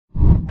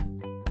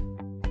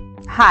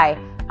Hi,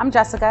 I'm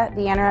Jessica,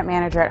 the Internet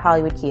Manager at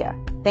Hollywood Kia.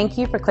 Thank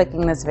you for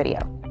clicking this video.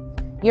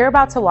 You're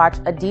about to watch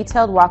a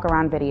detailed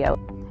walk-around video.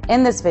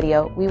 In this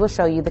video, we will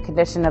show you the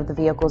condition of the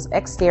vehicle's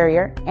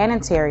exterior and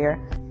interior.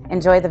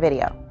 Enjoy the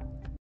video.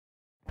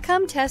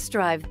 Come test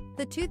drive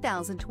the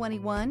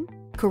 2021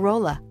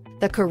 Corolla.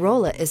 The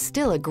Corolla is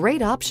still a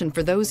great option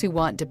for those who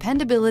want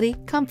dependability,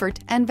 comfort,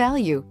 and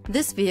value.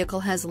 This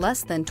vehicle has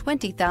less than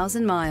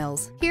 20,000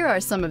 miles. Here are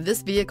some of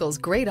this vehicle's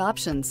great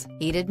options: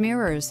 heated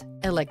mirrors,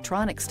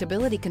 electronic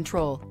stability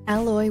control,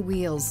 alloy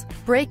wheels,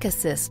 brake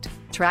assist,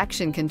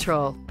 traction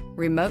control,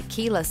 remote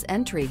keyless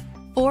entry,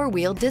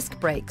 four-wheel disc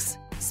brakes,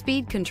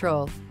 speed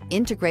control,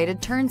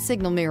 integrated turn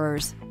signal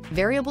mirrors,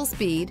 variable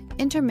speed,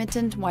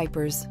 intermittent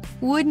wipers.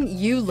 Wouldn't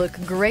you look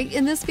great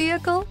in this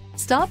vehicle?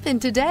 Stop in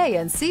today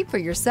and see for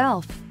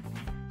yourself.